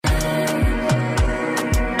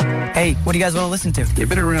Hey, what do you guys want to listen to? You've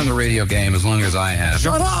been around the radio game as long as I have.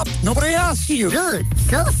 Shut up! Nobody asked you. Rude.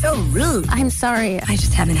 So rude. I'm sorry. I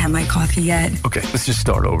just haven't had my coffee yet. Okay, let's just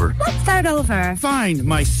start over. Let's start over. Fine,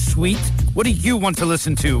 my sweet. What do you want to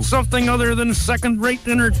listen to? Something other than second-rate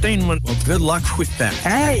entertainment. Well, good luck with that.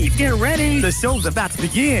 Hey, get ready. The show's about to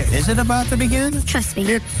begin. Is it about to begin? Trust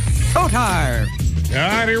me. It's go time. All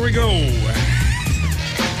right, here we go.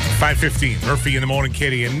 5:15. Murphy in the morning,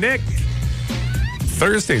 Katie and Nick.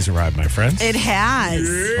 Thursday's arrived, my friends. It has.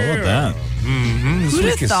 Yeah. How about that? Mm-hmm. Who'd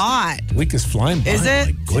have thought? Week is flying by. Is it?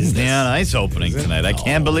 My goodness. Yeah, nice opening tonight. I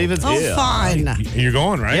can't believe it's here. Fun. You're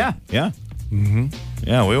going, right? Yeah. Mm-hmm.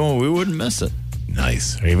 Yeah, we wouldn't miss it.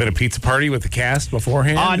 Nice. Are you at a pizza party with the cast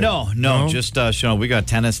beforehand? No. Just, we got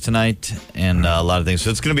tennis tonight and a lot of things. So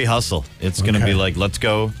it's going to be hustle. It's going to be like, let's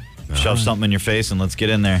go, shove something in your face, and let's get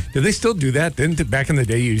in there. Did they still do that? Didn't back in the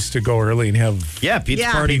day you used to go early and have Pizza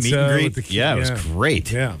party, meet and greet. it was great.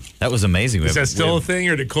 Yeah. That was amazing. Is that still a thing,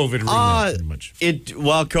 or did COVID ruin that pretty much?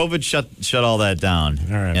 COVID shut all that down.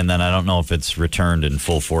 All right. And then I don't know if it's returned in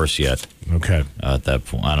full force yet. Okay. At that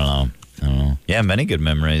point, I don't know. Yeah, many good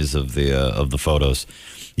memories of the photos.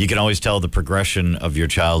 You can always tell the progression of your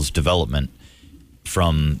child's development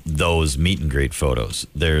from those meet and greet photos.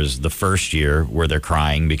 There's the first year where they're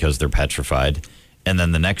crying because they're petrified. And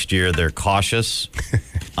then the next year they're cautious,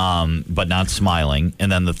 but not smiling.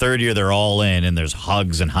 And then the third year they're all in and there's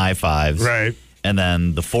hugs and high fives. Right. And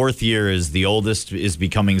then the fourth year is the oldest is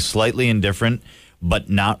becoming slightly indifferent, but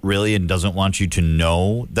not really, and doesn't want you to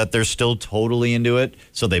know that they're still totally into it.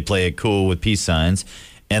 So they play it cool with peace signs.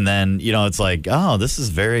 And then, it's like, oh, this is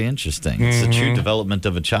very interesting. It's the true development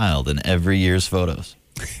of a child in every year's photos.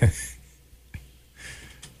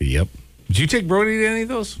 Yep. Did you take Brody to any of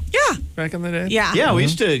those? Yeah. Back in the day? Yeah. Yeah, we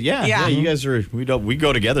used to. Yeah. You guys we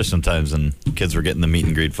go together sometimes, and kids were getting the meet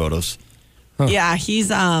and greet photos. Huh. Yeah, he's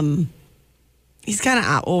kind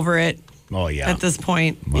of over it. Oh yeah. At this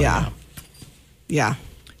point, yeah.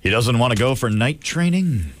 He doesn't want to go for night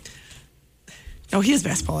training. No, he has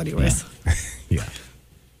basketball anyways. Yeah.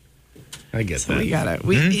 I get So that. we got it.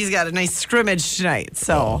 He's got a nice scrimmage tonight.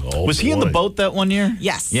 So Was he in the boat that one year?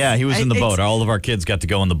 Yes. Yeah, he was in the boat. All of our kids got to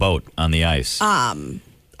go in the boat on the ice.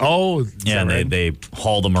 Oh, yeah, they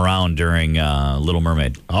hauled him around during Little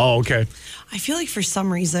Mermaid. Oh, okay. I feel like for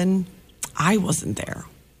some reason I wasn't there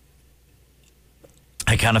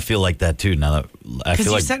I kind of feel like that too. Now that I because feel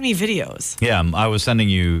you like sent me videos. I was sending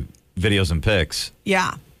you videos and pics.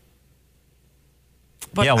 Yeah.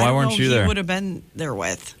 But Yeah, why I don't weren't know you who there? He would have been there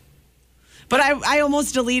with. But I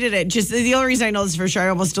almost deleted it. Just the only reason I know this for sure, I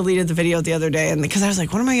almost deleted the video the other day, and because I was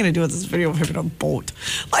like, what am I going to do with this video of him in a boat?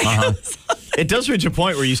 Like, It does reach a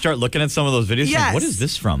point where you start looking at some of those videos. Yes. Like, what is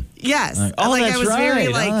this from? yes, Like, like that's I was very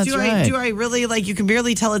right. like, Oh, do that's I really like? You can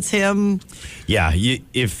barely tell it's him. Yeah,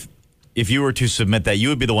 if you were to submit that, you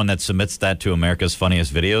would be the one that submits that to America's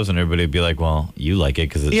Funniest Videos, and everybody would be like, well, you like it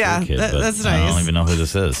because it's Yeah, your kid. that- but that's I nice. don't even know who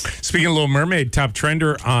this is. Speaking of Little Mermaid, top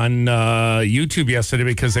trender on YouTube yesterday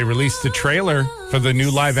because they released the trailer for the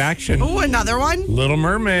new live action Oh, another one. Little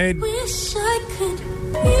Mermaid. Melissa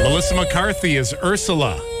McCarthy is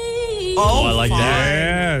Ursula. Oh, I like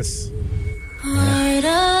that. Yes.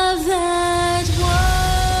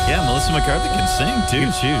 Yeah, Melissa McCarthy can sing,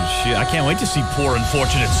 too. She I can't wait to see Poor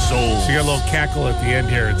Unfortunate Souls. She got a little cackle at the end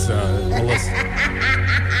here. It's Melissa.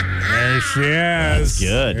 There she is. That's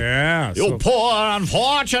good. Yeah. You poor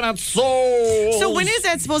unfortunate soul. So when is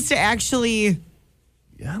that supposed to actually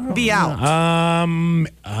be out?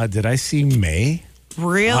 Did I see May?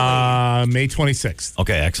 Really? May 26th.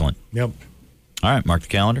 Okay, excellent. Yep. All right, mark the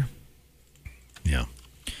calendar. Yeah.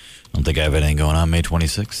 I don't think I have anything going on May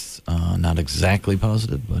 26th. Not exactly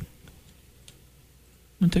positive, but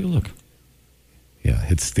I'm going to take a look. Yeah,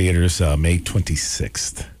 hits theaters May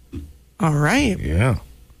 26th. All right. Yeah.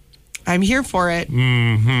 I'm here for it.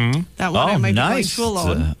 Mm-hmm. That one I might nice. be going to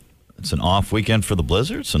alone. It's an off weekend for the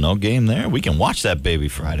Blizzard, so no game there. We can watch that baby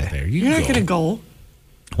Friday. There you You're go. not going to go.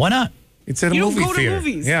 Why not? It's at a You don't movie go to theater.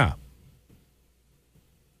 movies. Yeah.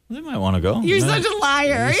 They might want to go. You're Yeah. such a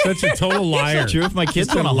liar. You're such a total liar. True. If my kids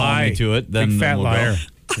Just a want to lie lie. me to it, then Big fat we'll go. liar.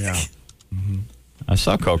 Yeah. I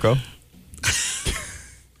saw Coco.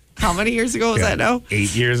 How many years ago was that now?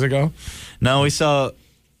 8 years ago. No, we saw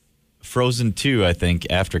Frozen 2, I think,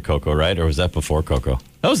 after Coco, right? Or was that before Coco?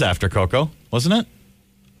 That was after Coco, wasn't it?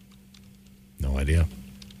 No idea.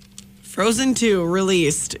 Frozen 2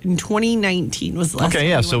 released in 2019 was the last Okay, time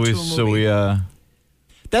yeah. we So went we, to a so movie. we.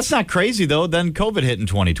 That's not crazy though. Then COVID hit in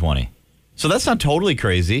 2020, so that's not totally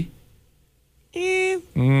crazy.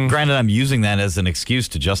 Granted, I'm using that as an excuse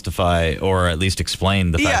to justify or at least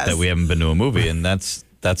explain the fact Yes. that we haven't been to a movie, and that's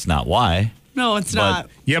not why. No, it's not.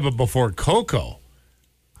 Yeah, but before Coco,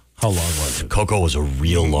 how long was it? Coco was a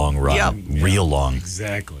real long run. Yep. Real long.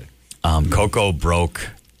 Exactly. Coco broke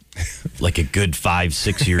like a good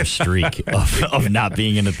 5-6 year streak of not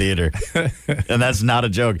being in a theater. And that's not a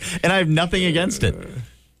joke. And I have nothing against it.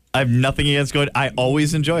 I have nothing against going. I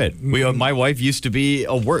always enjoy it. My wife used to be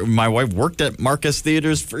my wife worked at Marcus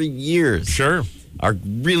Theaters for years. Sure. Our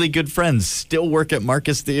really good friends still work at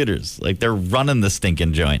Marcus Theaters. Like, they're running the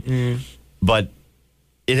stinking joint. But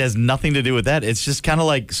it has nothing to do with that. It's just kind of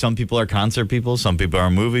like some people are concert people, some people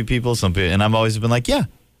are movie people, and I've always been like, yeah,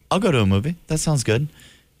 I'll go to a movie. That sounds good.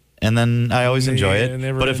 And then I always enjoy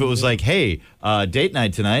it. But if it was like, hey, date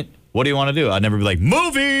night tonight, what do you want to do? I'd never be like,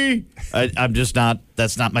 movie! I'm just not,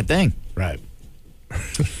 that's not my thing. Right.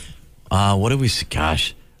 What did we see?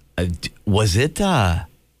 Gosh. Was it,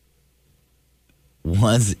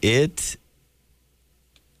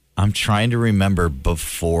 I'm trying to remember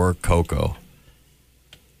before Coco.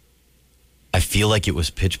 I feel like it was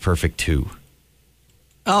Pitch Perfect 2.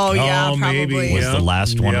 Oh, yeah, Oh, probably. maybe, Was yeah. the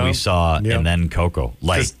last one we saw, Yep. and then Coco.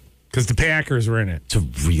 Like, Because the Packers were in it. it's a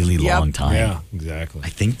really long time. Yeah, exactly. I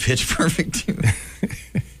think Pitch Perfect 2.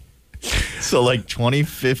 So, like,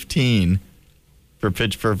 2015 for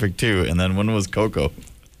Pitch Perfect 2, and then when was Coco?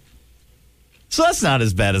 So that's not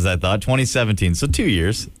as bad as I thought. 2017, so 2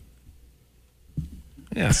 years.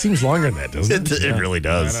 Yeah, it seems longer than that, doesn't it? It really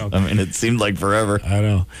does. I know. I mean, it seemed like forever. I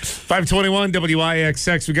know. 521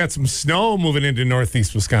 WIXX. We got some snow moving into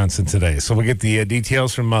northeast Wisconsin today. So we'll get the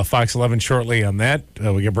details from Fox 11 shortly on that.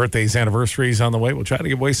 We get birthdays, anniversaries on the way. We'll try to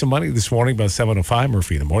give away some money this morning by 7:05.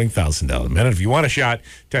 Murphy in the morning, $1,000 a minute. If you want a shot,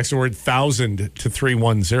 text the word 1,000 to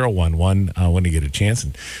 31011 when you get a chance.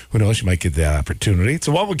 And who knows, you might get that opportunity.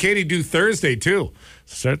 So what will Katie do Thursday, too?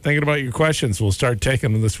 Start thinking about your questions. We'll start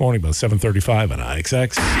taking them this morning about 7:35 on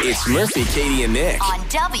IXX. It's Murphy, Katie, and Nick. On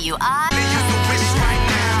WI.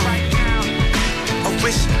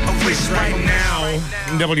 Right now,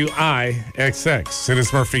 WIXX. It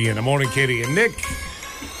is Murphy in the morning, Katie and Nick.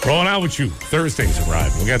 Rolling out with you. Thursday's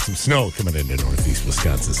arrived. We got some snow coming into northeast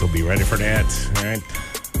Wisconsin, so be ready for that. All right.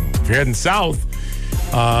 If you're heading south,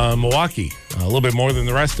 Milwaukee, a little bit more than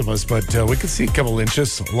the rest of us, but we could see a couple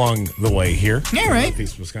inches along the way here. All right.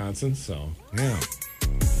 Northeast Wisconsin, so, yeah.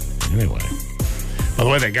 Anyway. By the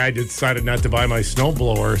way, that guy decided not to buy my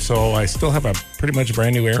snowblower, so I still have a pretty much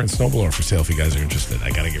brand new Aaron snowblower for sale if you guys are interested. I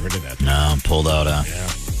got to get rid of that. No, I'm pulled out. Yeah.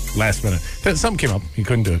 Last minute. Something came up. He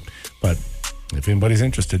couldn't do it. But if anybody's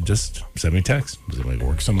interested, just send me a text. It might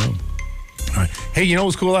work some out. All right. Hey, you know what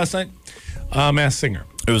was cool last night? Masked Singer.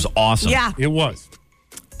 It was awesome. Yeah. It was.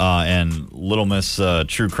 And Little Miss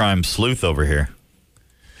True Crime Sleuth over here.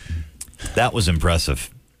 That was impressive.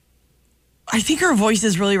 I think her voice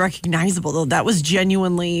is really recognizable, though. That was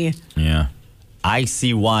genuinely... Yeah.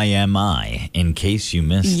 ICYMI, in case you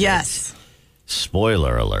missed it. Yes.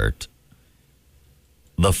 Spoiler alert.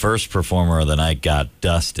 The first performer of the night got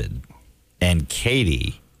dusted. And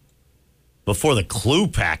Katie, before the clue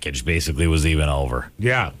package basically was even over,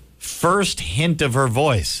 Yeah. first hint of her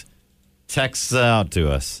voice, texts out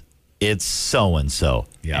to us. It's so-and-so.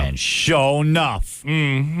 Yeah. And sure enough.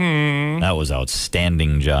 Mm-hmm. That was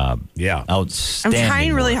outstanding job. Yeah. I'm Outstanding.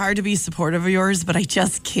 trying really work. hard to be supportive of yours, but I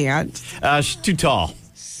just can't. She's too tall.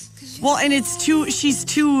 Well, and she's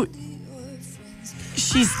too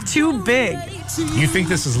big. You think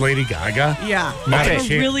this is Lady Gaga? Yeah. Not I a have a chance.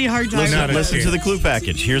 really hard time. Not a Listen chance. to the clue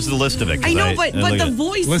package. Here's the list of it. 'cause I know, but look the at it.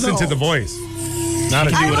 voice, Listen to though. the voice. Not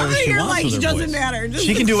a do I whatever love that she you're wants like, with her doesn't voice. matter. Just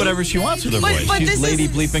She can do whatever she wants with her But- voice. but She's this Lady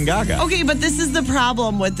is- Bleeping Gaga. Okay, but this is the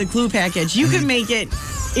problem with the clue package. You can make it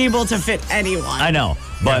able to fit anyone. I know,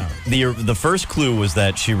 but the first clue was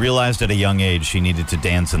that she realized at a young age she needed to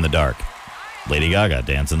dance in the dark. Lady Gaga,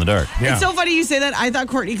 Dance in the Dark. Yeah. It's so funny you say that. I thought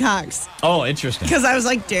Courtney Cox Oh, interesting. because I was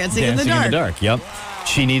like dancing in the dark. Yep.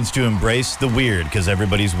 She needs to embrace the weird because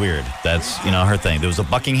everybody's weird. That's, her thing. There was a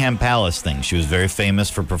Buckingham Palace thing. She was very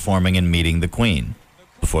famous for performing and meeting the Queen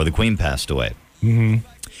before the Queen passed away. Mm-hmm.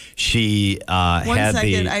 She One had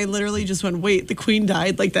second, the... I literally just went, wait, the Queen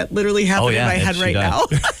died? Like that literally happened in my head she right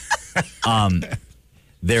died. now.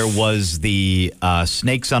 There was the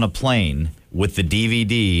Snakes on a Plane with the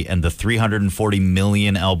DVD and the 340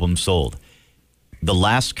 million albums sold. The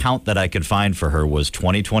last count that I could find for her was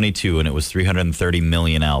 2022, and it was 330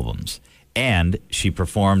 million albums. And she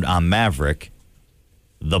performed on Maverick,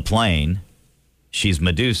 The Plane, She's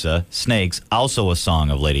Medusa, Snakes, also a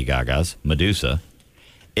song of Lady Gaga's, Medusa.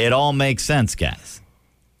 It all makes sense, guys.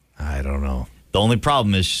 I don't know. The only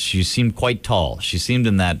problem is she seemed quite tall. She seemed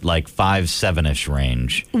in that 5'7"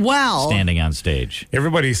 range. Well, Standing on stage.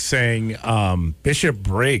 Everybody's saying Bishop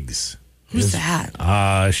Briggs, Who's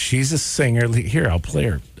that? She's a singer. Here, I'll play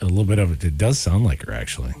her a little bit of it. It does sound like her,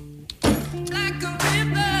 actually. Like a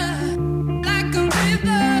river, like a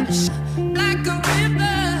river, like a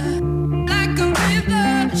river, like a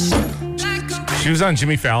river, like a She was on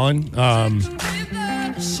Jimmy Fallon.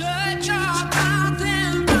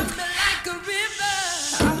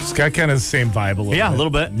 It's got kind of the same vibe a little bit. Yeah, a little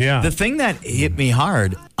bit. Yeah. The thing that hit me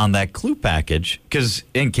hard on that Clue package, because,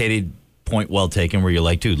 and Katie, point well taken, where you're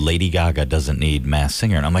like, dude, Lady Gaga doesn't need Masked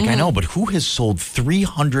Singer. And I'm like, I know, but who has sold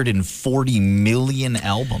 340 million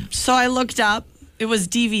albums? So I looked up. It was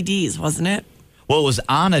DVDs, wasn't it? Well, it was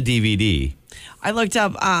on a DVD. I looked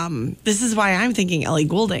up. This is why I'm thinking Ellie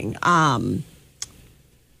Goulding. She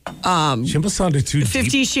almost sounded too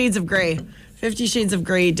 50 Shades of Grey. 50 Shades of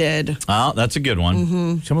Grey did. Oh, that's a good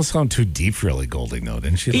one. She almost sounded too deep for Ellie Goulding, though,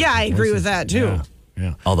 didn't she? Yeah, I agree with that, too.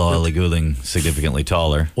 Yeah. Although Ellie Goulding significantly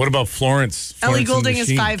taller. What about Florence? Ellie Florence and the Goulding is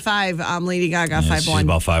Machine? 5'5". Lady Gaga, Yeah, 5'1". she's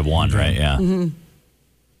about 5'1", right? Yeah.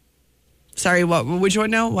 Sorry, what? Which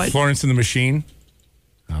one now? What? Florence and the Machine.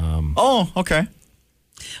 Oh, okay.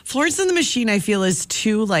 Florence and the Machine, I feel, is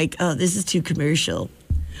too like, oh, this is too commercial.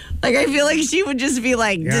 Like, I feel like she would just be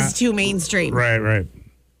like, this is too mainstream. Right.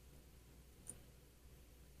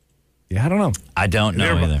 Yeah, I don't know. I don't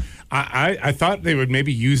know either. I thought they would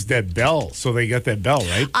maybe use that bell, so they got that bell,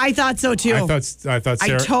 right? I thought so too. I thought I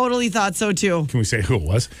Sarah. totally thought so too. Can we say who it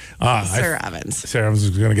was? Sarah Evans. Sarah Evans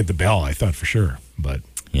was going to get the bell. I thought for sure, but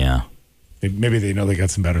Yeah. maybe they know they got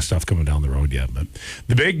some better stuff coming down the road yet. But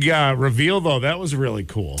the big reveal, though, that was really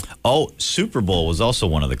cool. Oh, Super Bowl was also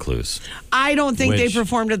one of the clues. I don't think they Which-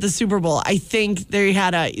 performed at the Super Bowl. I think they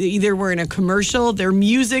had either were in a commercial. Their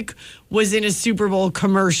music was in a Super Bowl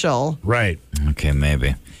commercial. Right. Okay,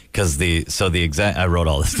 maybe. Because I wrote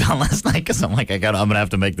all this down last night because I'm like, I'm going to have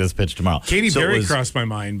to make this pitch tomorrow. Katy So it Perry was- crossed my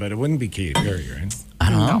mind, but it wouldn't be Katy Perry, right? I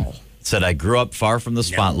don't know. Said, I grew up far from the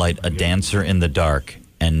spotlight, a dancer in the dark,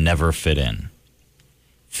 and never fit in.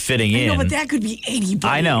 Fitting in. No, but that could be anybody.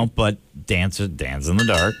 I know, but dance in the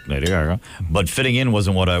dark, Lady Gaga. But fitting in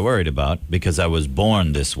wasn't what I worried about because I was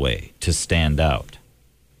born this way, to stand out.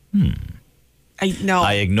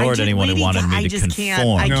 I ignored anyone who wanted me to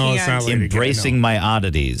conform. No, it's not Lady Gaga, Embracing my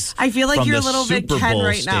oddities. I feel like From you're a the little bit Super Ken Bowl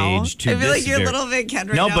right now. I stage to feel like this you're a very- little bit Ken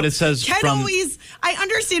right No, now. but it says Ken from- always. I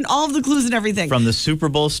understand all of the clues and everything. From the Super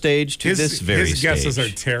Bowl stage to this very his guesses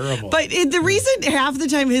stage. are terrible. But the reason half the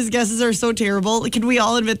time his guesses are so terrible, can we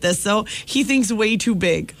all admit this? though? He thinks way too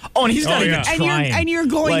big. Oh, and he's not even And trying. you're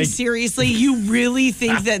going, Like- seriously? You really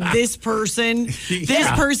think that this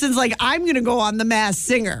person's like, I'm going to go on The Masked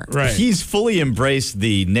Singer? right. He's fully embraced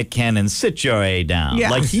the Nick Cannon sit your A down. Yeah.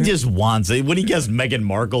 Like he just wants it. When he gets Meghan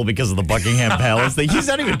Markle because of the Buckingham Palace thing, he's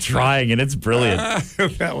not even trying, and it's brilliant.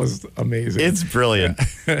 That was amazing. It's brilliant.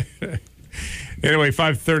 Anyway,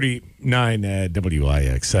 5:39 at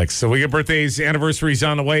WIXX. So we got birthdays, anniversaries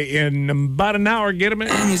on the way in about an hour. Get them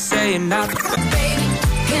in. You saying nothing.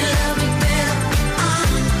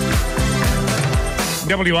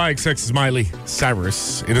 WIXX is Miley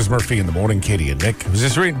Cyrus. It is Murphy in the morning. Katie and Nick. I was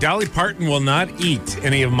just reading. Dolly Parton will not eat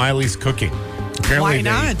any of Miley's cooking. Apparently Why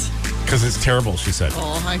not? Because it's terrible, she said.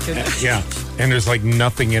 Oh, my goodness. Yeah, and there's like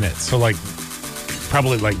nothing in it. So like,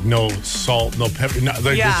 probably like no salt, no pepper. No,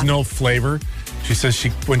 there's no flavor. She says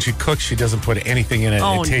when she cooks, she doesn't put anything in it.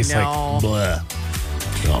 Oh, It tastes like no. blah.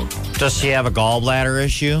 So, Does she have a gallbladder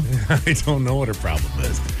issue? I don't know what her problem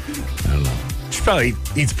is. I don't know. She probably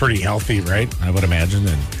eats pretty healthy, right? I would imagine.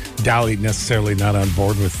 And Dolly necessarily not on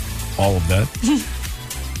board with all of that.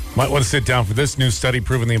 Might want to sit down for this new study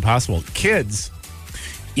proving the impossible. Kids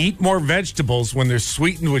eat more vegetables when they're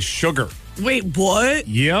sweetened with sugar. Wait, what?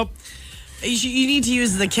 Yep. You need to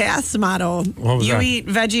use the Cass motto. What was You that? eat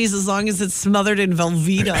veggies as long as it's smothered in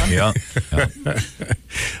Velveeta.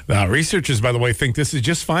 Yeah. Researchers, by the way, think this is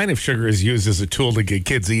just fine if sugar is used as a tool to get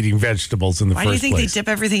kids eating vegetables in the Why do you first think place. they dip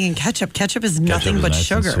everything in ketchup? Ketchup is nothing Ketchup is but nice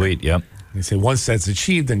and sugar. Sweet, yep. They say once that's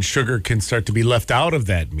achieved, then sugar can start to be left out of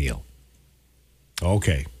that meal.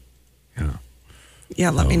 Okay. Yeah,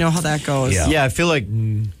 let me know how that goes. Yeah. Yeah, I feel like,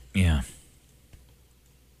 I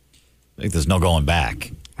think there's no going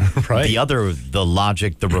back. Right.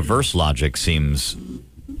 The reverse logic seems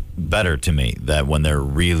better to me, that when they're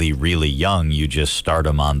really, really young, you just start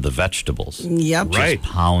them on the vegetables. Yep. Right.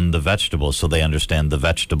 Just pound the vegetables so they understand the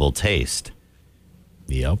vegetable taste.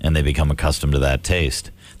 Yep. And they become accustomed to that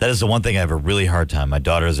taste. That is the one thing I have a really hard time. My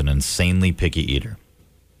daughter is an insanely picky eater,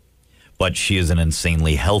 but she is an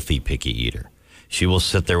insanely healthy picky eater. She will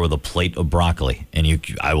sit there with a plate of broccoli, and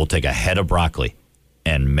I will take a head of broccoli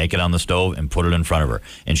and make it on the stove and put it in front of her,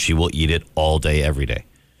 and she will eat it all day, every day.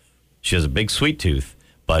 She has a big sweet tooth,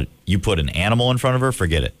 but you put an animal in front of her,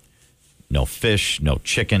 forget it. no fish, no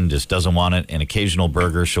chicken, just doesn't want it. An occasional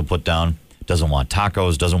burger she'll put down. Doesn't want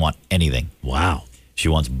tacos, doesn't want anything. Wow. She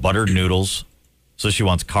wants buttered noodles. So she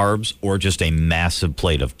wants carbs or just a massive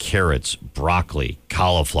plate of carrots, broccoli,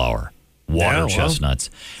 cauliflower, water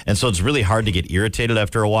chestnuts. And so it's really hard to get irritated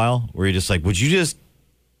after a while where you're just like, would you just,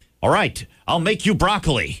 all right, I'll make you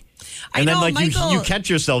broccoli. And I know, then Michael, you catch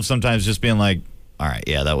yourself sometimes just being like, all right,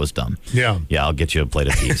 yeah, that was dumb. Yeah. Yeah, I'll get you a plate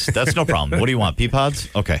of peas. That's no problem. What do you want, pea pods?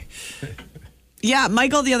 Okay. Yeah,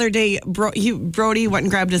 Michael the other day, Brody went and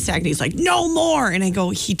grabbed a stack and he's like, no more. And I go,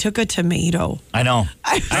 he took a tomato. I know.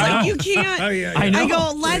 I was like, you can't. I I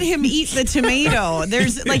go, let him eat the tomato.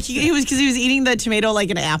 There's like, he was eating the tomato like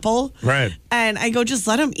an apple. Right. And I go, just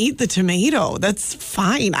let him eat the tomato. That's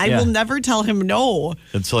fine. I will never tell him no.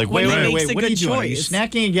 It's like, when wait, he makes a what are you good doing? Are you choice.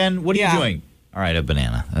 snacking again? What are you doing? All right, a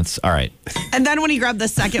banana. That's all right. And then when he grabbed the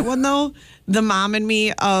second one, though, the mom and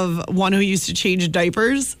me of one who used to change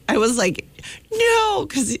diapers, I was like, no,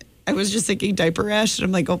 because I was just thinking diaper rash. And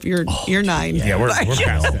I'm like, you're 9. Yeah, we're past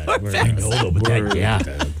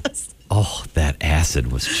that. Oh, that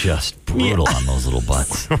acid was just brutal on those little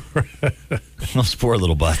butts. Those poor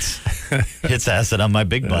little butts. Hits acid on my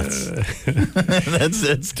big butts.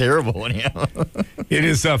 That's terrible. When It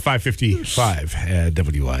is 5:55 at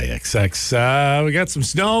WIXX. We got some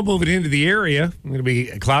snow moving into the area. It's going to be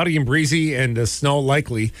cloudy and breezy and snow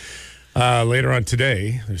likely later on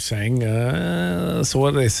today. They're saying. So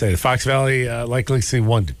what do they say? Fox Valley likely see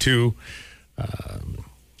 1 to 2.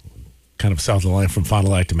 Kind of south of the line from Fond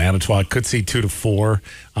du Lac to Manitowoc. Could see 2 to 4.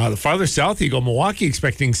 The farther south you go, Milwaukee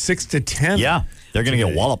expecting 6 to 10. Yeah, they're going to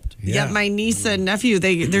get walloped. Yeah, my niece and nephew,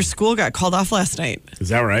 their school got called off last night. Is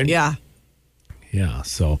that right? Yeah. Yeah.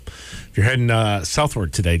 So if you're heading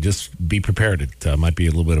southward today, just be prepared. It might be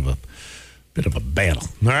a little bit of a battle.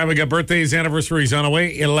 All right, we got birthdays, anniversaries on the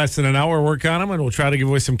way. In less than an hour, work on them, and we'll try to give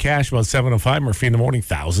away some cash about 7:05. Murphy in the Morning,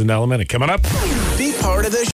 $1,000 minute coming up. Be part of the